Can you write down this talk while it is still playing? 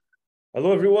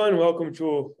Hello, everyone. Welcome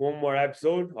to one more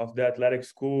episode of the Athletic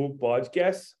School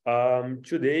podcast.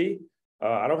 Today,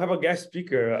 I don't have a guest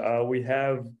speaker. We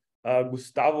have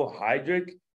Gustavo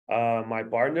Heidrich, my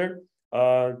partner.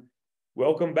 Uh,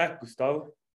 Welcome back,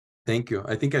 Gustavo. Thank you.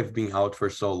 I think I've been out for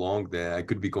so long that I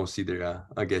could be considered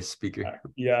a guest speaker.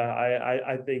 Yeah,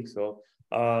 I think so.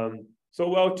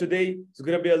 Today it's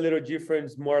gonna be a little different.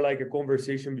 It's more like a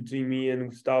conversation between me and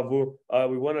Gustavo.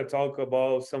 We want to talk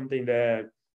about something that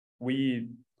we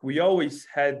we always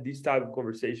had these type of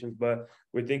conversations, but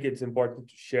we think it's important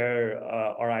to share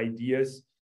our ideas.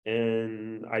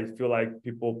 And I feel like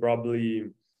people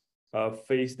probably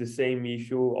face the same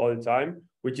issue all the time,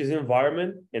 which is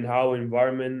environment and how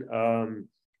environment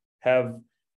have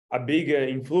a big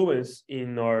influence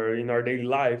in our daily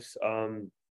lives,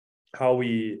 how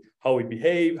we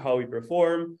behave, how we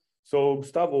perform. So,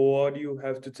 Gustavo, what do you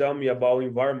have to tell me about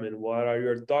environment? What are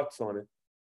your thoughts on it?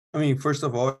 I mean, first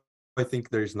of all, I think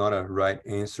there's not a right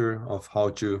answer of how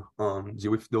to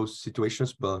deal with those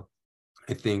situations, but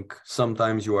I think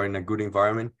sometimes you are in a good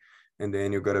environment and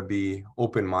then you gotta be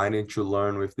open-minded to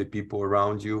learn with the people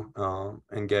around you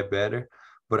and get better.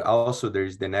 But also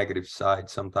there's the negative side.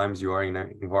 Sometimes you are in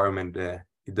an environment that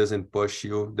it doesn't push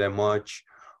you that much,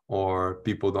 or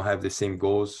people don't have the same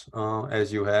goals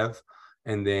as you have.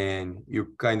 And then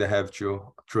you kind of have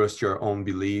to trust your own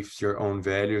beliefs, your own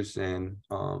values, and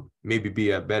maybe be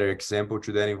a better example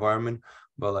to that environment,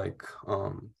 but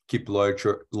keep loyal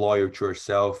to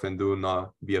yourself and do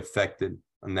not be affected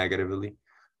negatively.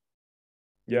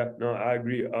 Yeah, no, I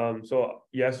agree. So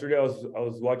yesterday I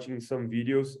was watching some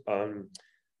videos.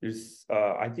 There's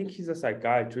I think he's a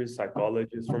psychiatrist,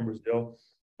 psychologist from Brazil,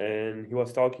 and he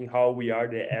was talking how we are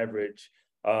the average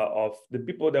of the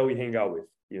people that we hang out with,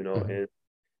 Mhm.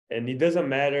 and it doesn't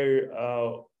matter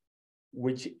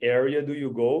which area do you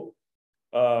go.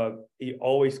 It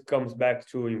always comes back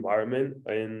to environment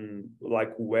and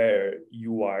like where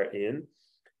you are in,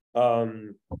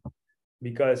 um,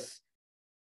 because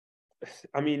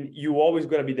I mean, you always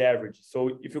gonna be the average.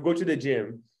 So if you go to the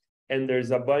gym and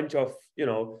there's a bunch of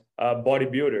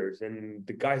bodybuilders and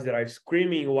the guys that are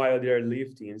screaming while they're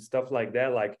lifting and stuff like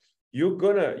that, like you're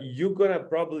gonna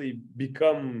probably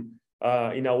become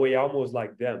in a way almost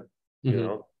like them, you Mhm.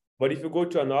 know. But if you go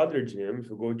to another gym, if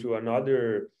you go to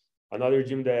another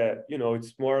gym that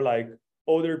it's more like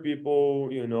older people,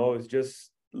 it's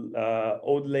just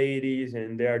old ladies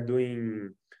and they are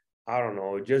doing, I don't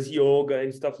know, just yoga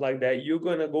and stuff like that, you're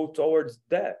gonna go towards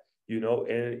that,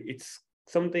 and it's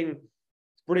something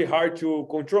pretty hard to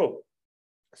control.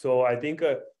 So I think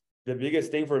the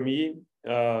biggest thing for me,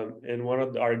 and one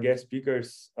of our guest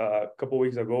speakers a couple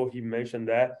weeks ago, he mentioned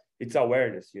that it's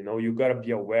awareness. You gotta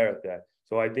be aware of that.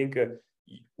 So I think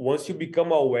once you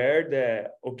become aware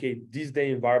that okay, this is the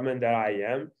environment that I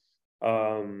am,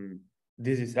 um,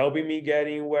 this is helping me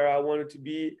getting where I wanted to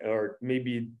be, or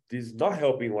maybe this is not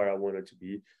helping where I wanted to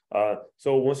be.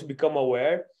 So once you become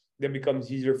aware, then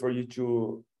becomes easier for you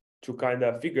to kind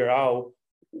of figure out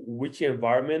which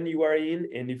environment you are in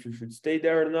and if you should stay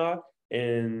there or not,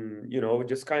 and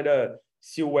just kind of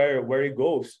see where it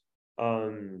goes.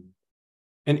 um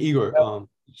And Igor, yeah,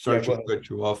 sorry go to ahead. cut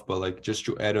you off, but like just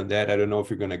to add on that, I don't know if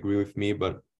you're gonna agree with me,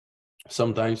 but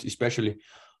sometimes, especially,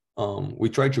 we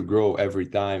try to grow every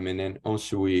time, and then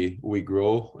once we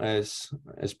grow as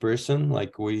person,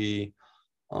 like we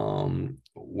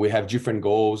have different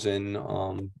goals, and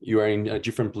you are in a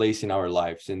different place in our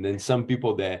lives, and then some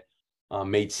people that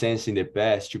made sense in the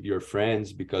past to be your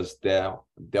friends because that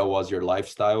was your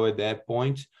lifestyle at that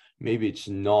point, maybe it's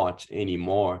not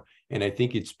anymore. And I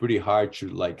think it's pretty hard to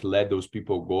like let those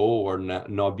people go or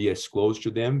not be as close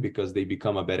to them because they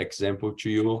become a bad example to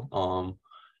you.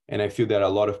 And I feel that a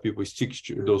lot of people stick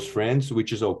to those friends,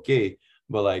 which is okay,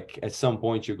 but like at some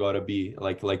point you got to be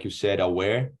like you said,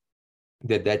 aware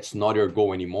that that's not your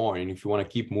goal anymore. And if you want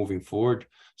to keep moving forward,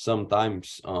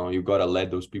 sometimes you got to let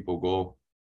those people go.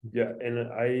 Yeah, and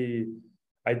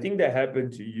I think that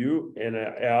happened to you, and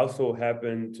it also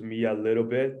happened to me a little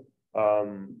bit.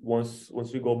 Once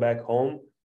we go back home,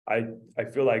 I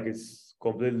feel like it's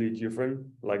completely different.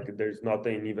 Like there's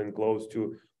nothing even close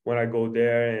to when I go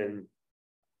there and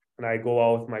I go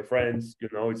out with my friends.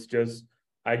 It's just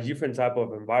a different type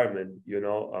of environment.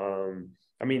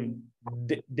 I mean,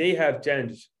 they have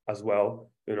changed as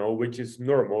well. Which is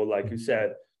normal, like you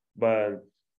said, but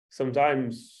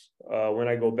sometimes when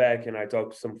I go back and I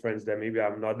talk to some friends that maybe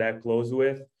I'm not that close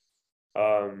with,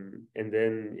 and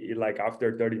then like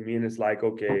after 30 minutes, like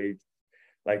okay,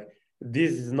 like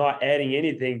this is not adding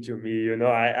anything to me.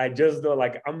 I just don't,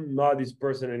 like, I'm not this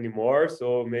person anymore.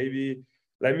 So maybe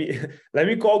let me let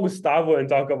me call Gustavo and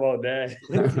talk about that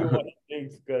and see what.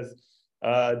 things because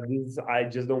this I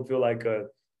just don't feel like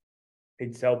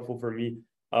it's helpful for me.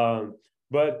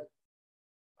 But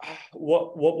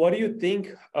what do you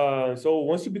think? So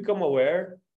once you become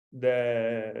aware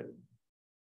that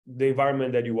the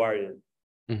environment that you are in,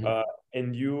 Mhm.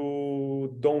 and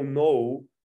you don't know,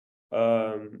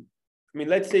 I mean,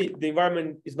 let's say the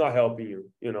environment is not helping you,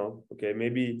 okay,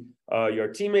 maybe your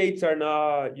teammates are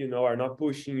not, are not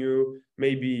pushing you,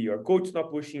 maybe your coach is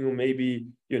not pushing you, maybe,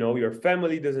 your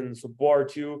family doesn't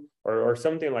support you or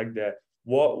something like that.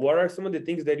 What are some of the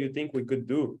things that you think we could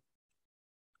do?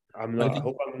 I I think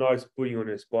hope I'm not putting you on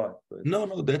the spot, but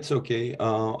no, that's okay.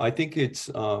 I think it's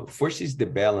first is the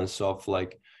balance of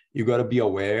like you got to be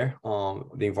aware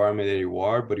the environment that you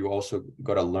are, but you also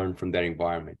got to learn from that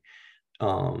environment.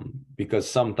 Because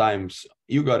sometimes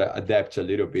you got to adapt a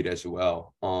little bit as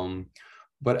well.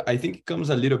 But I think it comes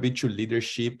a little bit to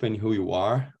leadership and who you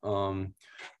are,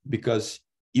 because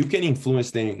you can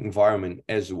influence the environment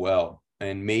as well.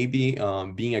 And maybe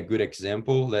being a good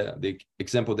example, the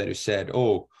example that you said,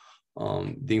 oh,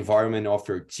 the environment of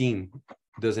your team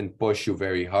doesn't push you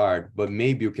very hard, but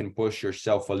maybe you can push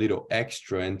yourself a little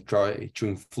extra and try to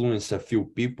influence a few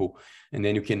people, and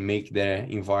then you can make the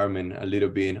environment a little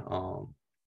bit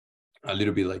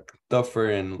like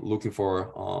tougher and looking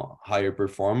for higher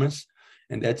performance.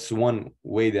 And that's one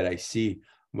way that I see.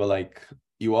 But like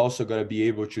you also got to be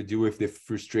able to deal with the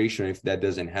frustration if that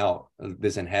doesn't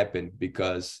happen,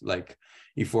 because like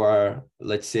if you are,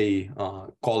 let's say,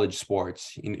 college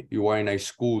sports, you are in a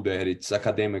school that it's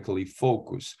academically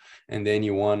focused, and then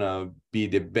you want to be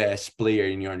the best player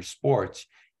in your sport,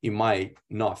 it might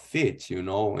not fit,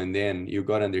 and then you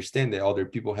got to understand that other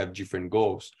people have different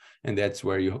goals, and that's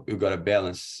where you got to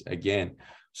balance again.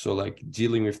 So like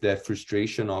dealing with that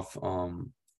frustration of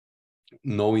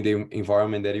knowing the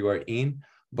environment that you are in,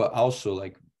 but also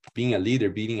like being a leader,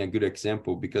 being a good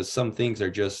example, because some things are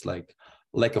just like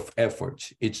lack of effort.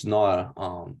 It's not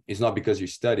because you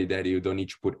study that you don't need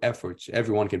to put efforts.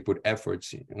 Everyone can put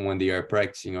efforts when they are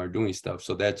practicing or doing stuff.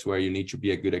 So that's where you need to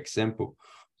be a good example.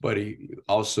 But you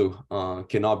also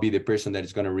cannot be the person that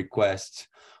is going to request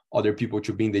other people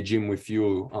to be in the gym with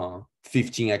you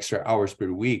 15 extra hours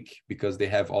per week because they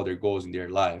have other goals in their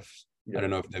lives. I yeah. don't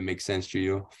know if that makes sense to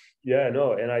you. Yeah,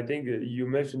 no, and I think you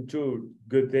mentioned two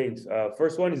good things.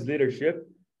 First one is leadership.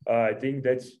 I think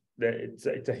that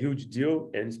it's a huge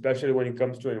deal, and especially when it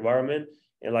comes to environment.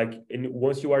 And like,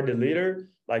 once you are the leader,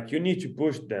 like you need to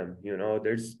push them.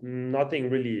 There's nothing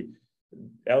really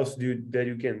else that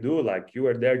you can do. Like you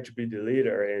are there to be the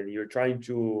leader, and you're trying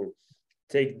to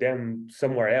take them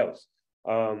somewhere else.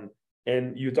 Um,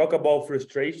 and you talk about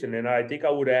frustration, and I think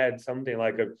I would add something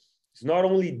like it's not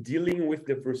only dealing with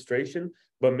the frustration,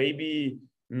 but maybe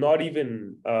not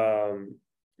even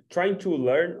trying to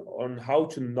learn on how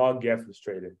to not get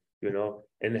frustrated,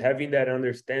 and having that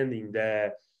understanding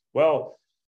that, well,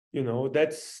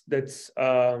 that's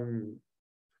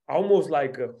almost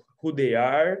like who they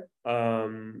are,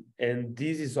 and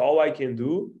this is all I can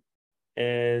do.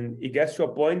 And it gets to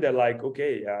a point that, like,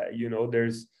 okay,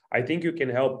 I think you can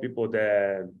help people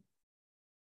that,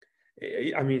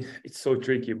 I mean, it's so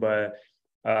tricky, but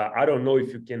I don't know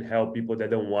if you can help people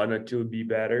that don't want to be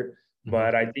better. Mhm.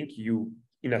 But I think you,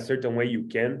 in a certain way, you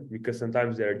can, because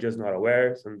sometimes they're just not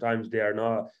aware. Sometimes they are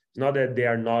not. It's not that they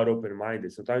are not open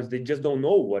minded. Sometimes they just don't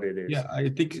know what it is. Yeah, I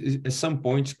think at some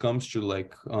point comes to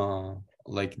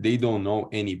like they don't know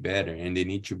any better and they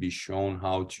need to be shown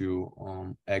how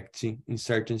to act in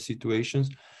certain situations.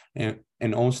 And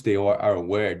once they are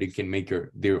aware, they can make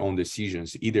their own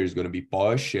decisions. Either it's going to be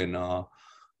push and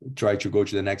try to go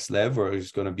to the next level, or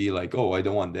it's going to be like, oh, I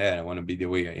don't want that. I want to be the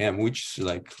way I am, which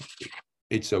like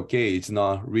it's okay. It's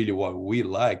not really what we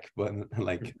like, but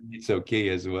like it's okay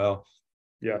as well.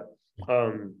 Yeah.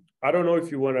 I don't know if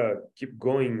you want to keep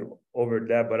going over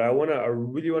that, but I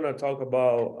really want to talk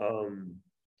about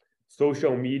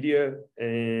social media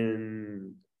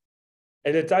and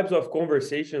the types of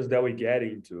conversations that we get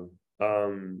into.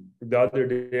 The other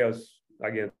day,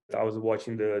 I was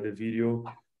watching the video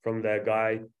from that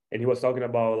guy, and he was talking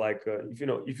about like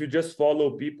if you just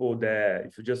follow people that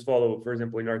if you just follow, for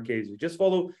example, in our case, you just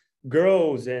follow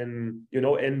girls and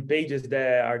and pages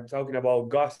that are talking about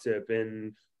gossip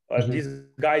and Mhm. this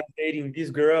guy dating this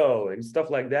girl and stuff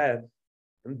like that.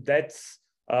 And that's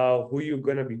who you're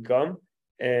gonna become,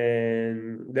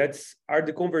 and that's are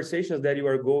the conversations that you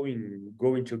are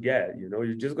going to get.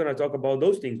 You're just gonna talk about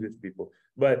those things with people.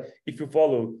 But if you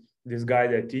follow this guy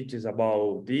that teaches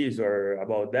about this or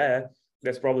about that,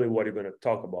 that's probably what you're gonna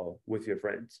talk about with your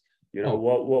friends. Oh,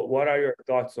 What are your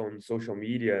thoughts on social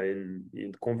media and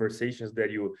in conversations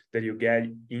that you get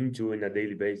into in a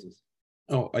daily basis?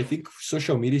 Oh, I think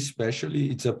social media, especially,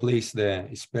 it's a place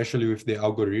that, especially with the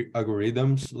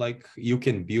algorithms, like you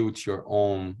can build your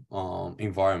own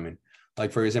environment.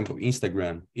 Like for example,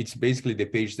 Instagram, it's basically the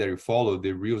page that you follow,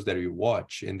 the reels that you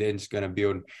watch, and then it's gonna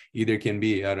build. Either can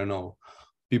be, I don't know,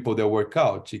 people that work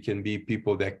out, it can be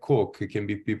people that cook, it can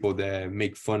be people that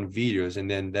make fun videos, and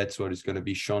then that's what is gonna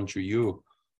be shown to you.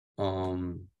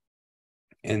 Um,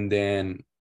 and then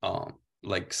um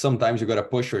like sometimes you got to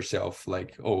push yourself,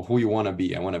 like, oh, who you want to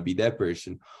be? I want to be that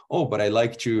person. Oh, but I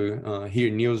like to hear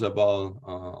news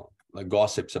about like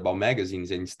gossips about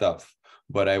magazines and stuff,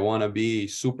 but I want to be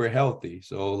super healthy,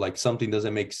 so like something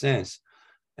doesn't make sense.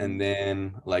 And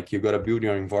then like you got to build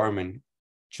your environment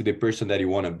to the person that you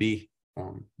want to be.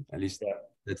 At least Yeah.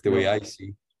 that's the way No. I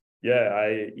see.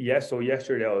 So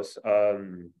yesterday I was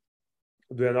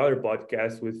do another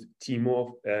podcast with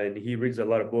Timo, and he reads a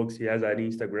lot of books. He has an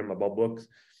Instagram about books,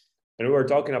 and we were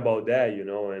talking about that,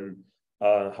 and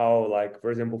how, like, for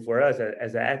example, for us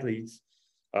as athletes,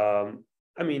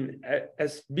 I mean,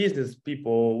 as business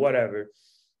people, whatever,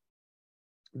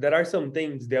 there are some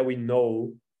things that we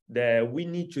know that we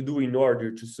need to do in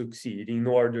order to succeed, in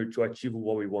order to achieve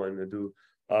what we want to do.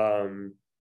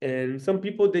 And some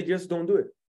people, they just don't do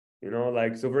it,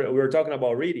 like, so we were talking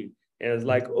about reading, and it's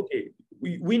like, okay,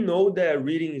 we know that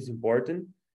reading is important.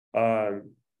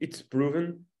 It's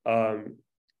proven.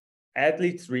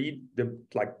 Athletes read,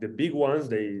 the big ones,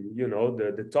 they,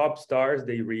 the top stars,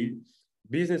 they read.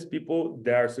 Business people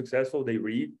that are successful, they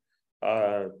read.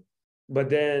 uh, but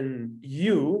then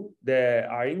you that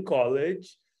are in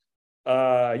college,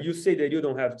 you say that you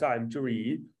don't have time to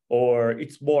read, or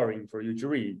it's boring for you to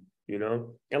read,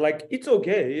 and like, it's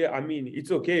okay. I mean,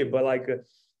 it's okay, but like,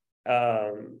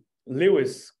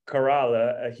 Lewis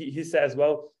Carroll, he says,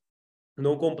 well,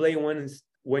 don't complain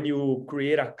when you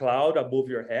create a cloud above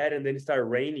your head and then it start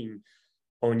raining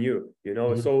on you,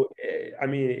 Mhm. so I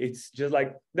mean, it's just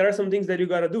like, there are some things that you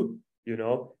got to do,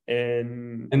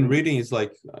 And and reading is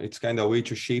like, it's kind of a way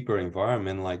to shape your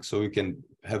environment, like so you can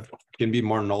be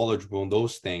more knowledgeable on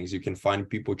those things. You can find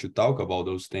people to talk about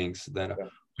those things that are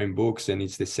yeah. in books. And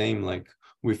it's the same like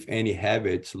with any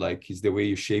habits, like it's the way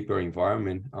you shape your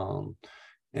environment.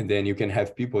 And then you can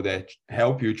have people that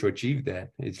help you to achieve that.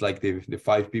 It's like the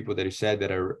five people that you said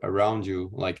that are around you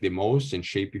like the most and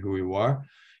shape who you are.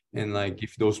 And Mhm. like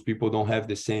if those people don't have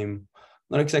the same,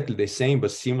 not exactly the same,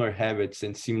 but similar habits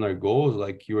and similar goals,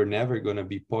 like you're never gonna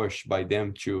be pushed by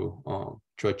them to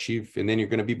achieve. And then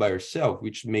you're gonna be by yourself,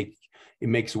 which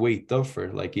makes way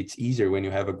tougher. Like it's easier when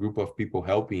you have a group of people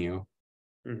helping you.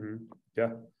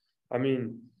 Yeah, I mean,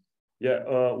 yeah.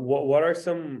 What are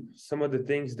some of the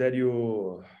things that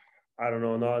you, I don't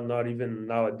know, not even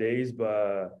nowadays,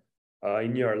 but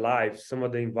in your life, some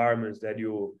of the environments that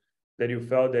you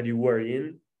felt that you were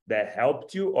in that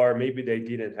helped you, or maybe they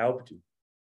didn't help you.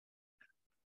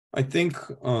 I think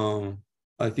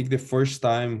I think the first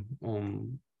time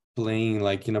playing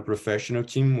like in a professional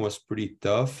team was pretty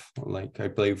tough. Like I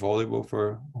played volleyball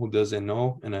for who doesn't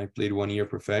know, and I played 1 year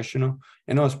professional,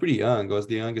 and I was pretty young. I was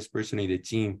the youngest person in the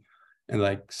team, and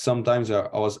like sometimes I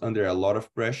was under a lot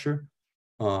of pressure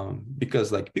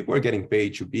because like people are getting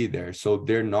paid to be there, so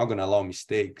they're not gonna allow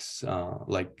mistakes,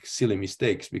 like silly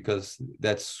mistakes, because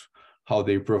that's how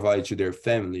they provide to their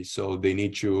family. So they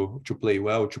need to play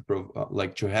well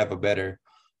like to have a better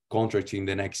contract in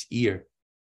the next year.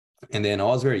 And then I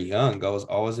was very young.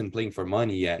 I wasn't playing for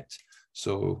money yet,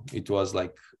 so it was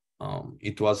like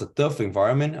it was a tough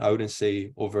environment. I wouldn't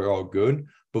say overall good,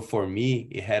 but for me,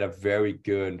 it had a very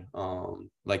good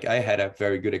like I had a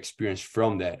very good experience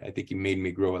from that. I think it made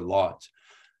me grow a lot.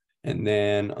 And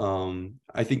then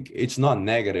I think it's not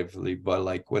negatively, but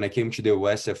like when I came to the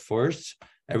US at first,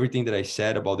 everything that I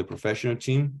said about the professional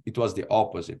team, it was the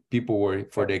opposite. People were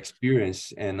for the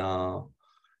experience,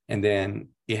 and then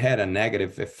it had a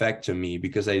negative effect on me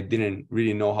because I didn't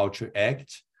really know how to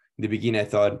act. In the beginning, I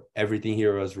thought everything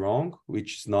here was wrong,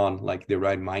 which is not like the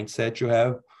right mindset to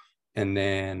have. And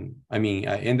then, I mean,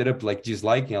 I ended up like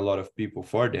disliking a lot of people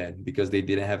for that because they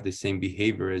didn't have the same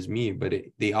behavior as me, but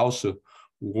they also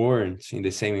weren't in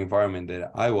the same environment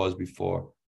that I was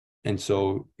before. And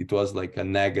so it was like a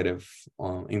negative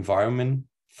environment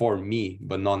for me,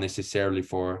 but not necessarily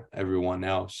for everyone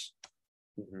else.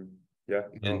 Mm-hmm. Yeah,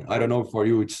 And no, I don't know, for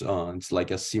you, it's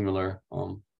like a similar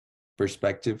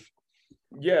perspective.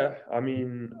 yeah, I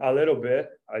mean, a little bit.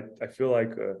 I feel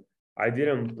like I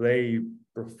didn't play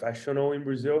professional in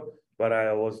Brazil, but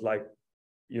I was like,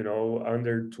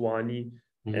 under 20.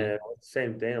 Mhm. And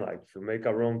same thing, like if you make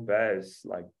a wrong pass,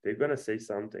 like they're gonna say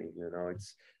something,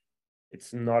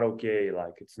 it's not okay.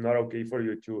 Like it's not okay for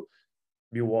you to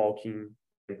be walking,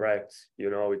 practice.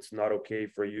 It's not okay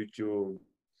for you to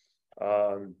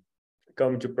um,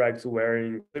 come to practice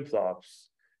wearing flip-flops,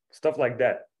 stuff like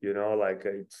that. Like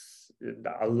it's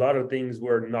a lot of things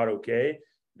were not okay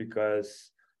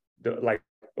because it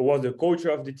was the culture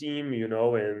of the team,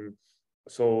 and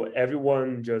so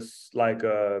everyone just like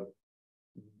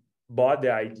bought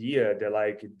the idea that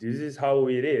like this is how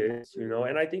it is, and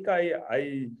I think I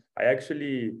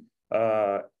actually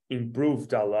uh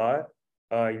improved a lot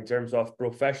in terms of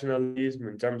professionalism,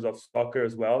 in terms of soccer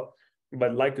as well.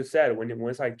 But like you said,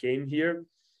 once I came here,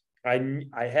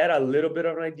 I had a little bit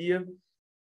of an idea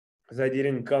because I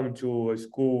didn't come to a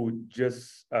school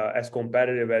just as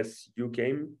competitive as you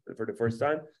came for the first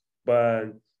time,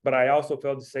 but I also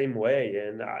felt the same way,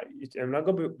 and I'm not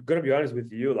gonna be honest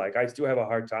with you. Like I still have a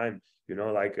hard time,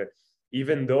 like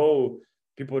even though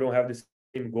people don't have the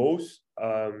same goals,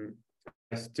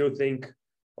 I still think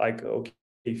like okay,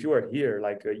 if you are here,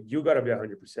 like you gotta be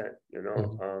 100%,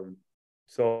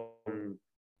 So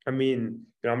I mean,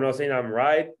 I'm not saying I'm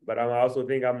right, but I also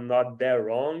think I'm not that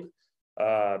wrong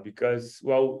because,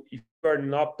 well, if you're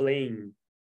not playing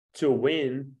to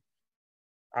win,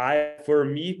 for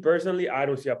me personally, I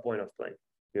don't see a point of playing.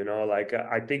 Like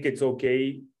I think it's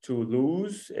okay to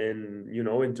lose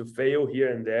and to fail here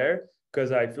and there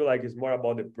because I feel like it's more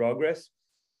about the progress.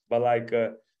 But like,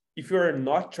 if you're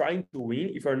not trying to win,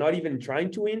 if you're not even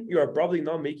trying to win, you are probably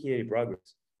not making any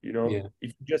progress. Yeah.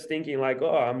 If you're just thinking like,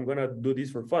 oh, I'm gonna do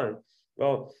this for fun,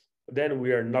 well, then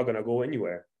we are not gonna go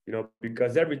anywhere.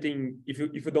 Because everything, if you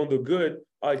don't do good,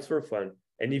 oh, it's for fun,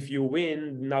 and if you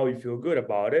win, now you feel good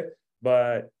about it,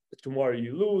 but tomorrow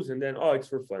you lose, and then oh, it's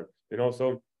for fun.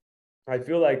 So I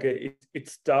feel like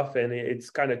it's tough and it's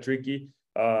kind of tricky,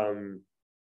 and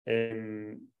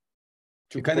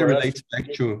It kind of for us, relates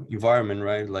back to environment,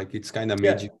 right? Like it's kind of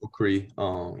yeah, mediocre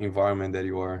environment that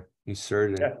you are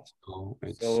inserted. yeah. So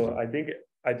it's So I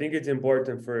think it's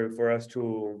important for us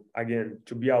to again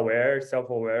to be aware,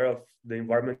 self-aware of the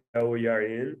environment that we are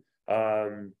in.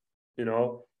 Um,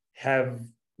 have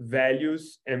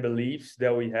values and beliefs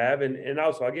that we have, and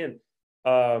also again,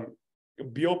 um,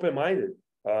 be open-minded.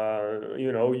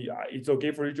 It's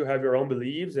okay for you to have your own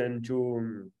beliefs and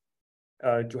to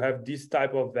have this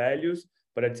type of values,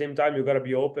 but at the same time, you got to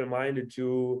be open-minded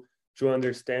to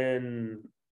understand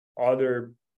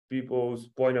other people's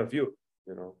point of view.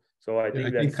 So I yeah,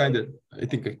 think that's I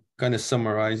think kind of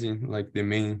summarizing like the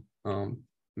main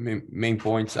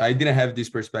points. I didn't have this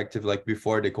perspective like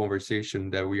before the conversation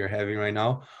that we are having right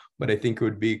now, but I think it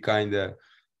would be kind of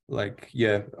like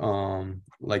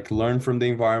like learn from the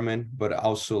environment, but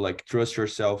also like trust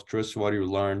yourself, trust what you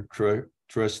learn,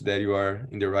 trust that you are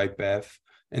in the right path,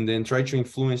 and then try to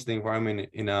influence the environment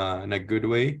in a good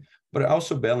way, but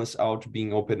also balance out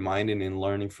being open-minded and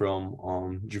learning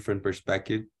from different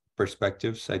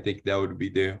perspectives. I think that would be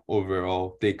the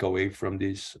overall takeaway from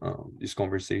this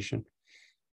conversation.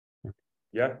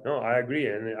 yeah, no, I agree,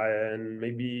 and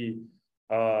maybe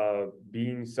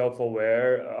being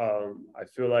self-aware. I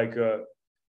feel like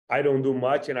I don't do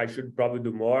much, and I should probably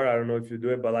do more. I don't know if you do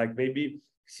it, but like maybe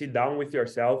sit down with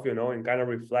yourself, and kind of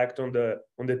reflect on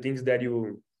the things that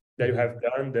you Mhm. have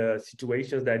done, the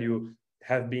situations that you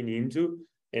have been into,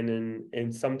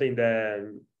 and something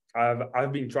that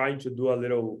I've been trying to do a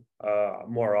little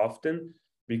more often,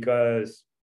 because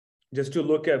just to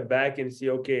look at back and see,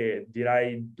 okay, did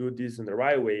I do this in the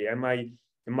right way? Am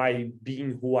I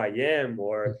being who I am,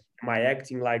 or am I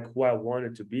acting like who I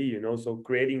wanted to be? So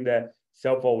creating that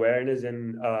self-awareness and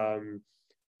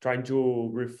trying to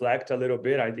reflect a little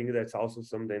bit, I think that's also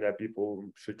something that people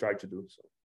should try to do. So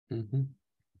Mhm.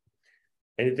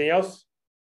 anything else?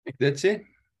 That's it.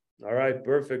 All right,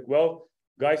 perfect. Well,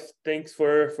 guys, thanks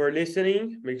for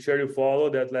listening. Make sure to follow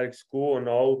the Athletic School on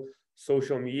all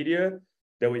social media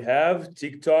that we have.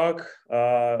 TikTok,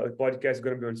 podcast is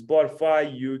going to be on Spotify,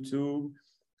 YouTube,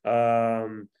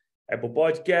 Apple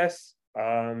Podcasts.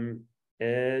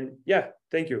 And yeah,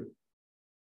 thank you.